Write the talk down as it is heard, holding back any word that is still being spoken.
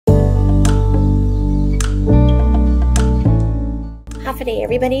Good day,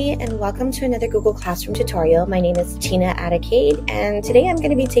 everybody, and welcome to another Google Classroom tutorial. My name is Kristina Ada Cade, and today I'm going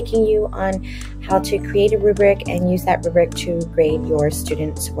to be taking you on how to create a rubric and use that rubric to grade your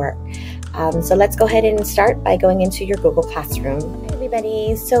students' work. So let's go ahead and start by going into your Google Classroom. Hi,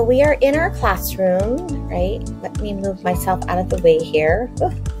 everybody. So we are in our classroom, right? Let me move myself out of the way here.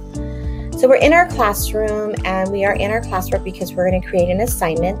 So we're in our classroom, and we are in our classwork because we're going to create an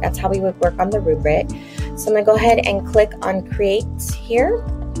assignment. That's how we would work on the rubric. So I'm going to go ahead and click on Create here.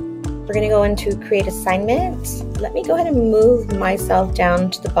 We're going to go into Create Assignment. Let me go ahead and move myself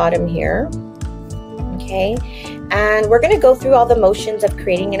down to the bottom here. Okay, and we're going to go through all the motions of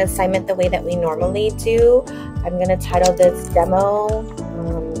creating an assignment the way that we normally do. I'm going to title this Demo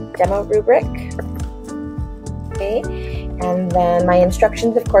Rubric. Okay, and then my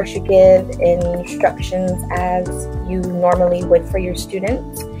instructions, of course, you give instructions as you normally would for your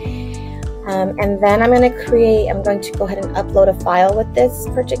students. And then I'm going to go ahead and upload a file with this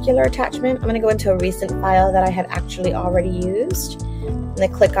particular attachment. I'm going to go into a recent file that I had actually already used. I'm going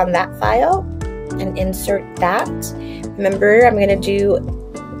to click on that file and insert that. Remember, I'm going to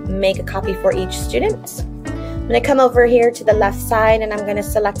make a copy for each student. I'm going to come over here to the left side, and I'm going to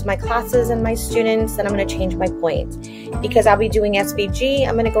select my classes and my students, and I'm going to change my points. Because I'll be doing SVG,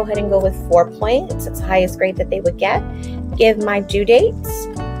 I'm going to go ahead and go with 4 points. It's the highest grade that they would get. Give my due dates.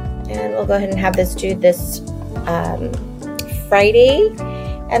 And we'll go ahead and have this due this Friday.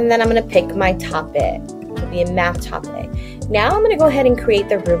 And then I'm going to pick my topic. It'll be a math topic. Now I'm going to go ahead and create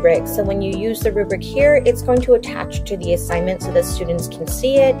the rubric. So when you use the rubric here, it's going to attach to the assignment so the students can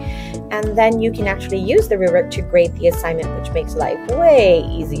see it. And then you can actually use the rubric to grade the assignment, which makes life way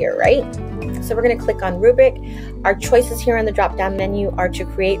easier, right? So we're going to click on Rubric. Our choices here on the drop-down menu are to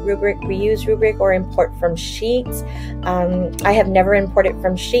create rubric, reuse rubric, or import from Sheets. I have never imported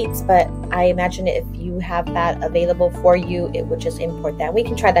from Sheets, but I imagine if you have that available for you, it would just import that. We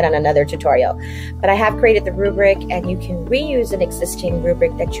can try that on another tutorial. But I have created the rubric, and you can reuse an existing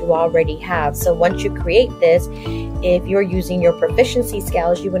rubric that you already have. So once you create this, if you're using your proficiency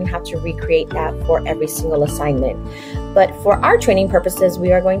scales, you wouldn't have to recreate that for every single assignment. But for our training purposes,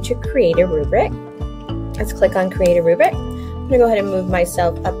 we are going to create a rubric. Let's click on Create a Rubric. I'm going to go ahead and move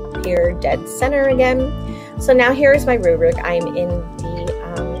myself up here dead center again. So now here is my rubric. I'm in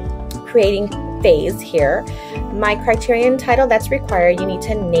the creating phase here. My criterion title that's required, you need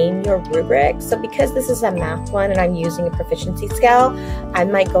to name your rubric. So because this is a math one and I'm using a proficiency scale, I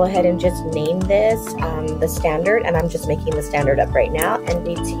might go ahead and just name this the standard, and I'm just making the standard up right now.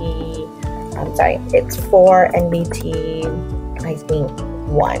 It's for NBT, I think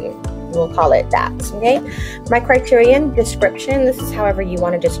 1. We'll call it that, okay? My criterion description, this is however you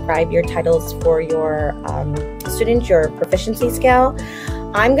want to describe your titles for your students, your proficiency scale.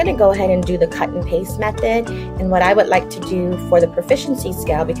 I'm going to go ahead and do the cut and paste method, and what I would like to do for the proficiency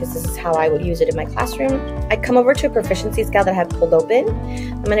scale, because this is how I would use it in my classroom, I'd come over to a proficiency scale that I have pulled open.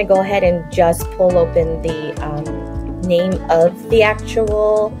 I'm going to go ahead and just pull open the name of the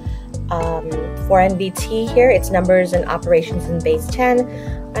actual for NBT here. It's numbers and operations in base 10.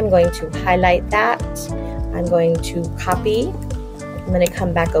 I'm going to highlight that. I'm going to copy. I'm going to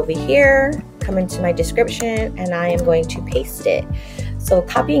come back over here, come into my description, and I am going to paste it. So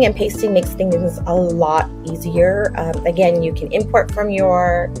copying and pasting makes things a lot easier. Again, you can import from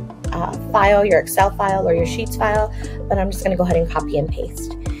your file, your Excel file, or your Sheets file, but I'm just going to go ahead and copy and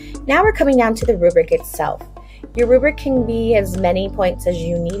paste. Now we're coming down to the rubric itself. Your rubric can be as many points as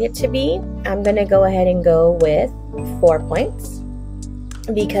you need it to be. I'm going to go ahead and go with 4 points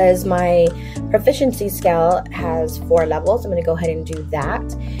because my proficiency scale has 4 levels. I'm going to go ahead and do that.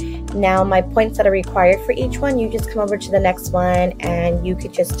 Now my points that are required for each one, you just come over to the next one and you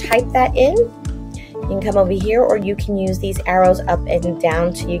could just type that in. You can come over here, or you can use these arrows up and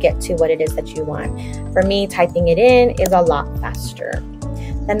down till you get to what it is that you want. For me, typing it in is a lot faster.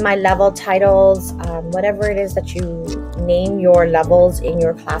 Then my level titles, whatever it is that you name your levels in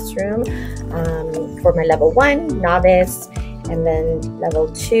your classroom. For my level 1, novice, and then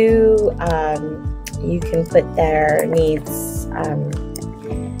level 2, you can put there needs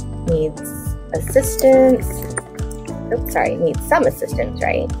assistance. Oops, sorry, needs some assistance,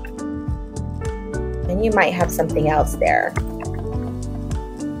 right? And you might have something else there.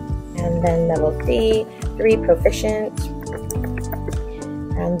 And then level 3, proficient.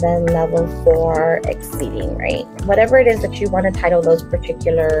 And then level 4, exceeding, right? Whatever it is that you want to title those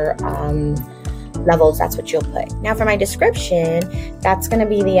particular levels, that's what you'll put. Now for my description, that's going to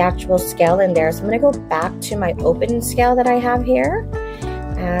be the actual scale in there. So I'm going to go back to my open scale that I have here.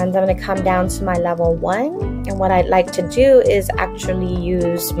 And I'm going to come down to my level 1. And what I'd like to do is actually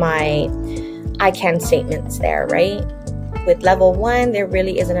use my I can statements there, right? with level 1, there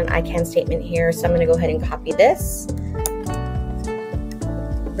really isn't an I can statement here, so I'm going to go ahead and copy this,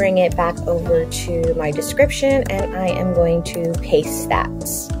 bring it back over to my description, and I am going to paste that.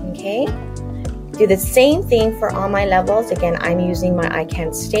 Okay, do the same thing for all my levels. Again, I'm using my I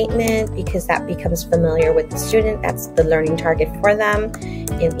can statement because that becomes familiar with the student. That's the learning target for them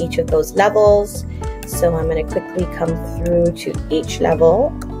in each of those levels. So I'm going to quickly come through to each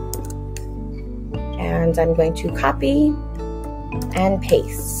level, and I'm going to copy and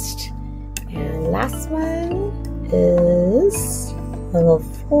paste. And last one is level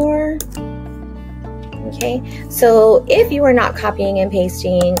 4. Okay, so if you are not copying and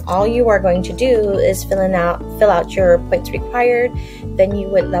pasting, all you are going to do is fill out your points required. Then you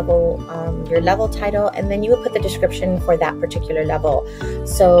would level your level title, and then you would put the description for that particular level.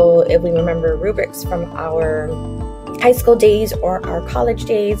 So if we remember rubrics from our high school days or our college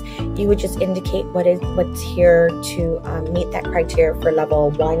days, you would just indicate what's here to meet that criteria for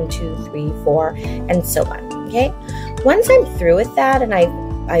level 1, 2, 3, 4, and so on. Okay, once I'm through with that, and I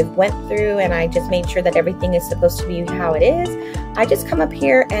went through and I just made sure that everything is supposed to be how it is, I just come up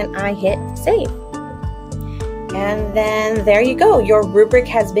here and I hit save. And then there you go. Your rubric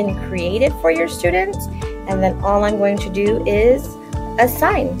has been created for your students. And then all I'm going to do is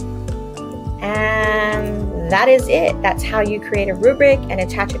assign. And that is it. That's how you create a rubric and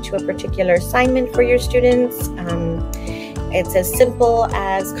attach it to a particular assignment for your students. It's as simple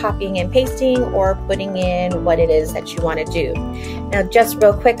as copying and pasting or putting in what it is that you want to do. Now, just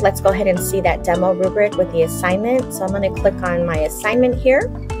real quick, let's go ahead and see that demo rubric with the assignment. So I'm going to click on my assignment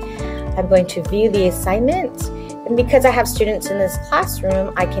here. I'm going to view the assignment. And because I have students in this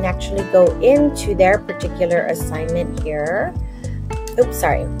classroom, I can actually go into their particular assignment here. Oops,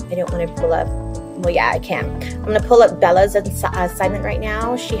 sorry, I don't want to pull up. Well, yeah, I can. I'm going to pull up Bella's assignment right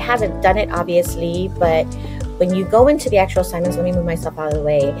now. She hasn't done it, obviously, but when you go into the actual assignments, let me move myself out of the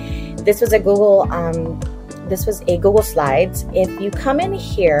way. This was a Google Slides. If you come in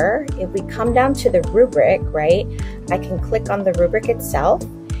here, if we come down to the rubric, right, I can click on the rubric itself,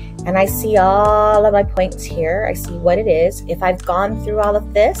 and I see all of my points here. I see what it is. If I've gone through all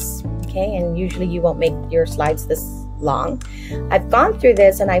of this, okay, and usually you won't make your slides this long. I've gone through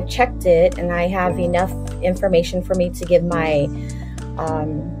this and I've checked it, and I have enough information for me to give my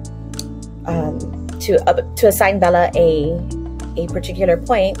to assign Bella a particular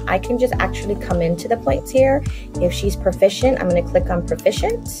point. I can just actually come into the points here. If she's proficient, I'm going to click on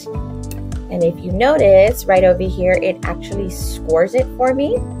proficient, and if you notice right over here, it actually scores it for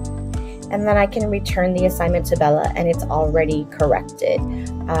me, and then I can return the assignment to Bella, and it's already corrected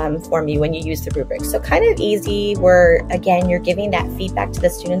for me when you use the rubric. So kind of easy, where again you're giving that feedback to the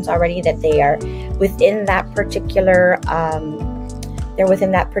students already that they are within that particular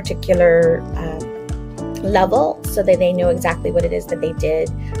level, so that they know exactly what it is that they did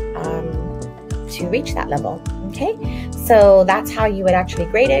to reach that level. Okay, so that's how you would actually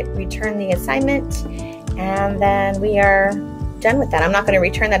grade it, return the assignment, and then we are done with that. I'm not going to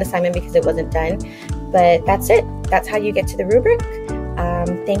return that assignment because it wasn't done, but that's it. That's how you get to the rubric.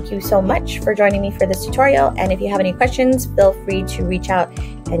 Thank you so much for joining me for this tutorial, and if you have any questions, feel free to reach out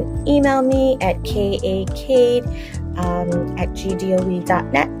and email me at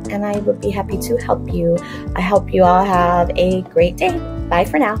kacade@gdoe.net, and I would be happy to help you. I hope you all have a great day. Bye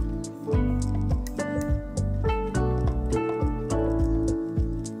for now.